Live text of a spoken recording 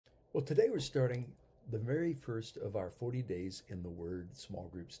Well, today we're starting the very first of our 40 days in the Word small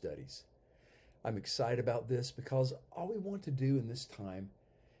group studies. I'm excited about this because all we want to do in this time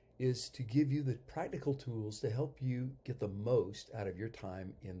is to give you the practical tools to help you get the most out of your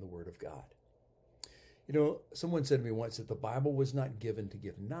time in the Word of God. You know, someone said to me once that the Bible was not given to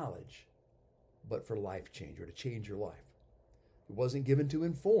give knowledge, but for life change or to change your life. It wasn't given to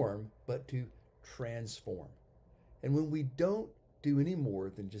inform, but to transform. And when we don't do any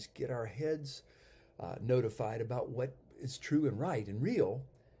more than just get our heads notified about what is true and right and real,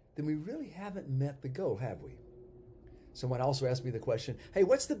 then we really haven't met the goal, have we? Someone also asked me the question, hey,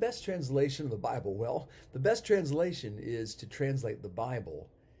 what's the best translation of the Bible? Well, the best translation is to translate the Bible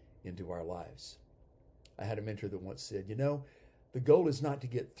into our lives. I had a mentor that once said, you know, the goal is not to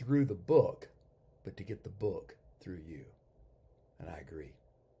get through the book, but to get the book through you. And I agree.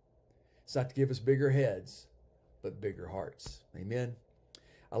 It's not to give us bigger heads, but bigger hearts. Amen.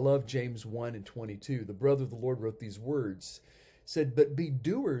 I love James 1:22. The brother of the Lord wrote these words, said, but be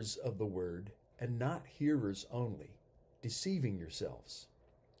doers of the word and not hearers only, deceiving yourselves.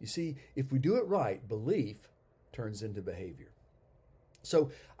 You see, if we do it right, belief turns into behavior.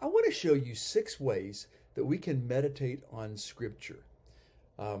 So I want to show you 6 ways that we can meditate on Scripture.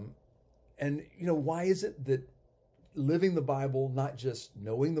 And, you know, why is it that living the Bible, not just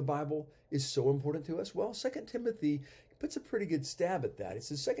knowing the Bible, is so important to us? Well, 2 Timothy puts a pretty good stab at that. It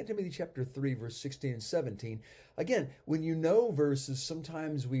says 2 Timothy chapter 3, verse 16 and 17. Again, when you know verses,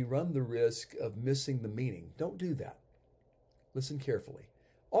 sometimes we run the risk of missing the meaning. Don't do that. Listen carefully.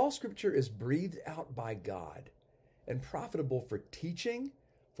 All Scripture is breathed out by God and profitable for teaching,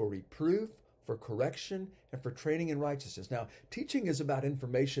 for reproof, for correction, and for training in righteousness. Now, teaching is about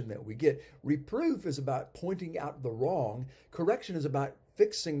information that we get. Reproof is about pointing out the wrong. Correction is about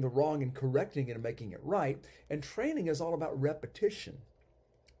fixing the wrong and correcting it and making it right. And training is all about repetition.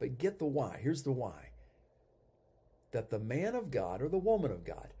 But get the why. Here's the why. That the man of God or the woman of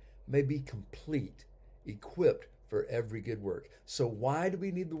God may be complete, equipped for every good work. So why do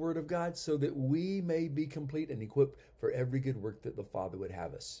we need the Word of God? So that we may be complete and equipped for every good work that the Father would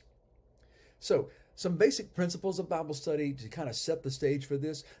have us. So, some basic principles of Bible study to kind of set the stage for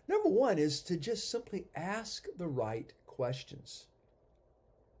this. Number 1 is to just simply ask the right questions.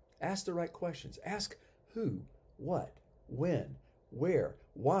 Ask the right questions. Ask who, what, when, where,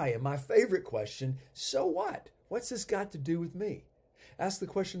 why, and my favorite question, so what? What's this got to do with me? Ask the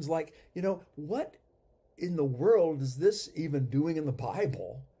questions like, you know, what in the world is this even doing in the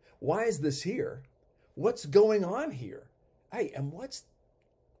Bible? Why is this here? What's going on here? Hey, and what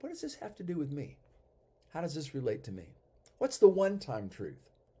does this have to do with me? How does this relate to me? What's the one-time truth?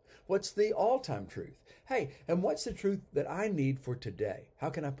 What's the all-time truth? Hey, and what's the truth that I need for today? How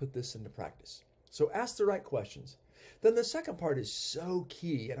can I put this into practice? So ask the right questions. Then the second part is so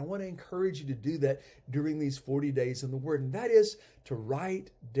key, and I want to encourage you to do that during these 40 days in the Word, and that is to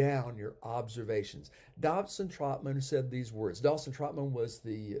write down your observations. Dawson Trotman said these words. Dawson Trotman was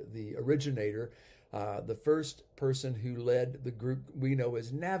the originator, the first person who led the group we know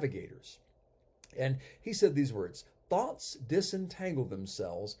as navigators. And he said these words, thoughts disentangle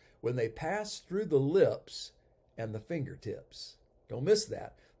themselves when they pass through the lips and the fingertips. Don't miss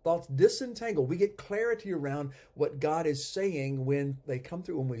that. Thoughts disentangle. We get clarity around what God is saying when they come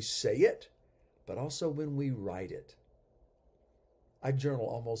through, when we say it, but also when we write it. I journal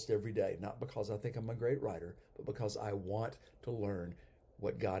almost every day, not because I think I'm a great writer, but because I want to learn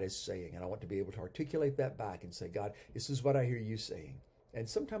what God is saying. And I want to be able to articulate that back and say, God, this is what I hear you saying. And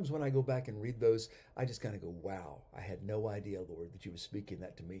sometimes when I go back and read those, I just kind of go, wow, I had no idea, Lord, that you were speaking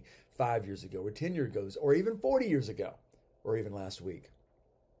that to me 5 years ago or 10 years ago or even 40 years ago or even last week.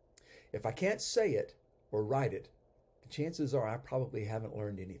 If I can't say it or write it, the chances are I probably haven't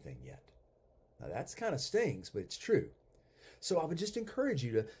learned anything yet. Now that's kind of stings, but it's true. So I would just encourage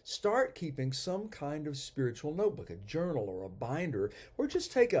you to start keeping some kind of spiritual notebook, a journal or a binder, or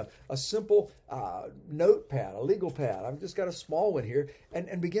just take a simple notepad, a legal pad. I've just got a small one here,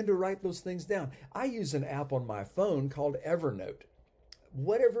 and begin to write those things down. I use an app on my phone called Evernote.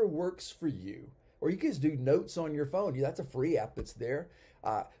 Whatever works for you. Or you can just do notes on your phone. That's a free app that's there.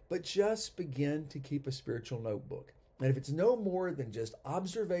 But just begin to keep a spiritual notebook. And if it's no more than just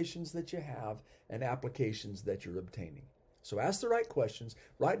observations that you have and applications that you're obtaining. So ask the right questions,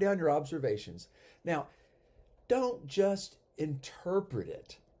 write down your observations. Now, don't just interpret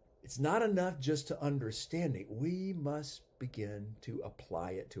it. It's not enough just to understand it. We must begin to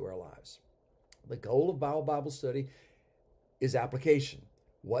apply it to our lives. The goal of Bible study is application.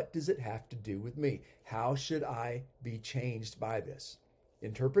 What does it have to do with me? How should I be changed by this?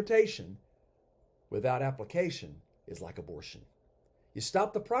 Interpretation without application is like abortion. You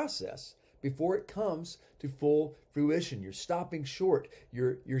stop the process before it comes to full fruition. You're stopping short.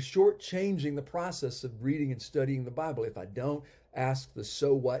 You're shortchanging the process of reading and studying the Bible if I don't ask the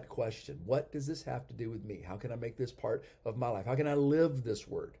so what question. What does this have to do with me? How can I make this part of my life? How can I live this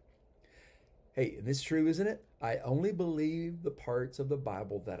word? Hey, and it's true, isn't it? I only believe the parts of the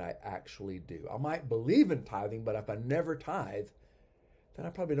Bible that I actually do. I might believe in tithing, but if I never tithe, then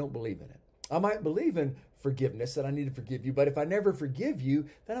I probably don't believe in it. I might believe in forgiveness, that I need to forgive you, but if I never forgive you,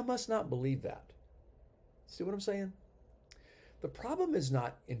 then I must not believe that. See what I'm saying? The problem is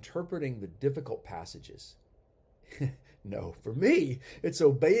not interpreting the difficult passages. No, for me, it's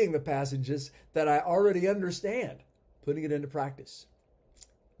obeying the passages that I already understand, putting it into practice.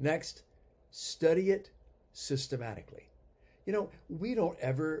 Next, study it systematically. You know, we don't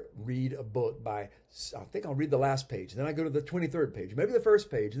ever read a book by, I think I'll read the last page, and then I go to the 23rd page, maybe the first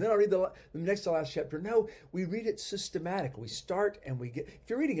page, and then I'll read the next to last chapter. No, we read it systematically. We start and we get, if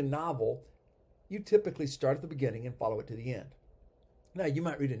you're reading a novel, you typically start at the beginning and follow it to the end. Now, you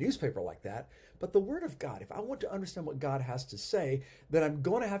might read a newspaper like that, but the Word of God, if I want to understand what God has to say, then I'm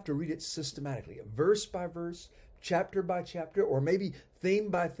going to have to read it systematically, verse by verse, chapter by chapter, or maybe theme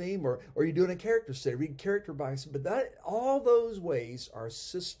by theme, or you're doing a character study, read character by, but that, all those ways are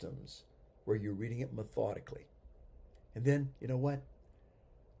systems where you're reading it methodically. And then, you know what?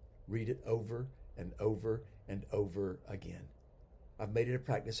 Read it over and over and over again. I've made it a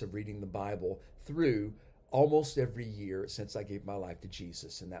practice of reading the Bible through almost every year since I gave my life to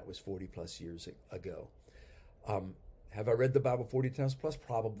Jesus, and that was 40 plus years ago. Have I read the Bible 40 times plus?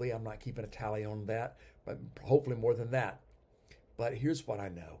 Probably. I'm not keeping a tally on that, but hopefully more than that. But here's what I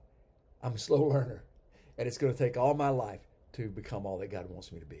know. I'm a slow learner, and it's going to take all my life to become all that God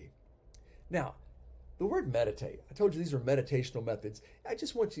wants me to be. Now, the word meditate, I told you these are meditational methods. I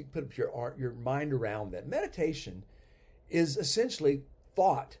just want you to put up your mind around that. Meditation is essentially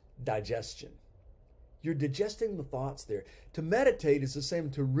thought digestion. You're digesting the thoughts there. To meditate is the same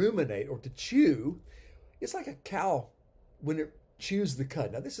to ruminate or to chew. It's like a cow when it chews the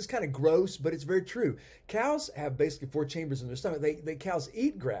cud. Now, this is kind of gross, but it's very true. Cows have basically 4 chambers in their stomach. Cows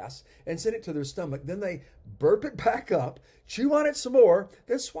eat grass and send it to their stomach. Then they burp it back up, chew on it some more,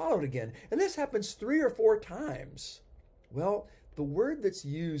 then swallow it again. And this happens 3 or 4 times. Well, the word that's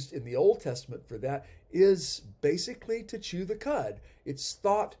used in the Old Testament for that is basically to chew the cud. It's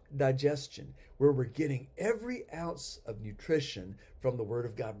thought digestion, where we're getting every ounce of nutrition from the Word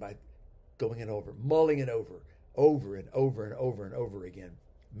of God by going it over, mulling it over and over and over and over again,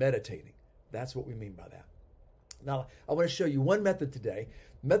 meditating. That's what we mean by that. Now, I want to show you one method today.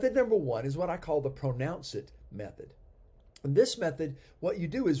 Method number 1 is what I call the pronounce it method. In this method, what you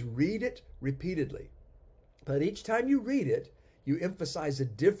do is read it repeatedly. But each time you read it, you emphasize a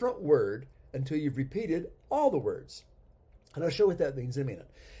different word until you've repeated all the words. And I'll show what that means in a minute.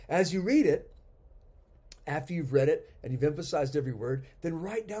 As you read it, after you've read it and you've emphasized every word, then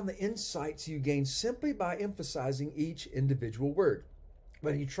write down the insights you gain simply by emphasizing each individual word.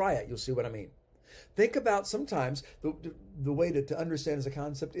 When you try it, you'll see what I mean. Think about sometimes the way to understand as a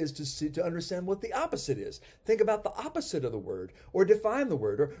concept is to understand what the opposite is. Think about the opposite of the word, or define the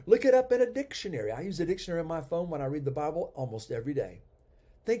word, or look it up in a dictionary. I use a dictionary on my phone when I read the Bible almost every day.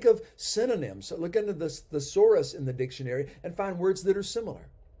 Think of synonyms. So look into the thesaurus in the dictionary and find words that are similar.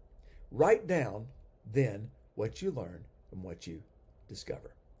 Write down then what you learn and what you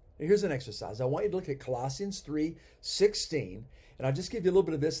discover. Now, here's an exercise. I want you to look at Colossians 3:16, and I'll just give you a little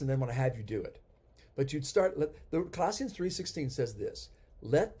bit of this and then I'm going to have you do it. But you'd start, Colossians 3:16 says this,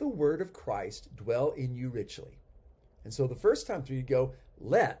 let the word of Christ dwell in you richly. And so the first time through you go,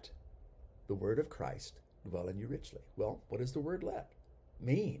 let the word of Christ dwell in you richly. Well, what does the word let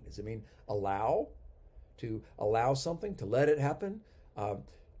mean? Does it mean allow? To allow something, to let it happen,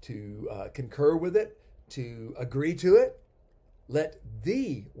 to concur with it, to agree to it? Let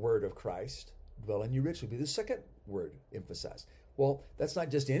the word of Christ dwell in you richly. Be the second word emphasized. Well, that's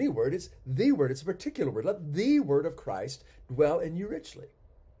not just any word, it's the word. It's a particular word. Let the word of Christ dwell in you richly.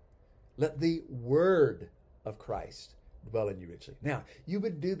 Let the word of Christ dwell in you richly. Now, you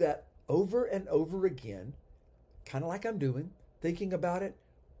would do that over and over again, kind of like I'm doing, thinking about it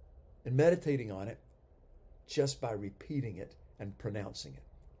and meditating on it, just by repeating it and pronouncing it.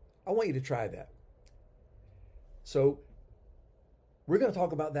 I want you to try that. So we're going to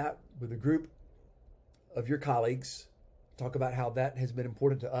talk about that with a group of your colleagues, talk about how that has been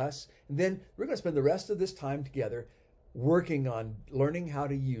important to us. And then we're going to spend the rest of this time together working on learning how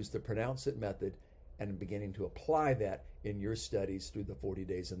to use the pronounce it method and beginning to apply that in your studies through the 40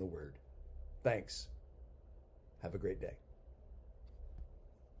 days in the Word. Thanks. Have a great day.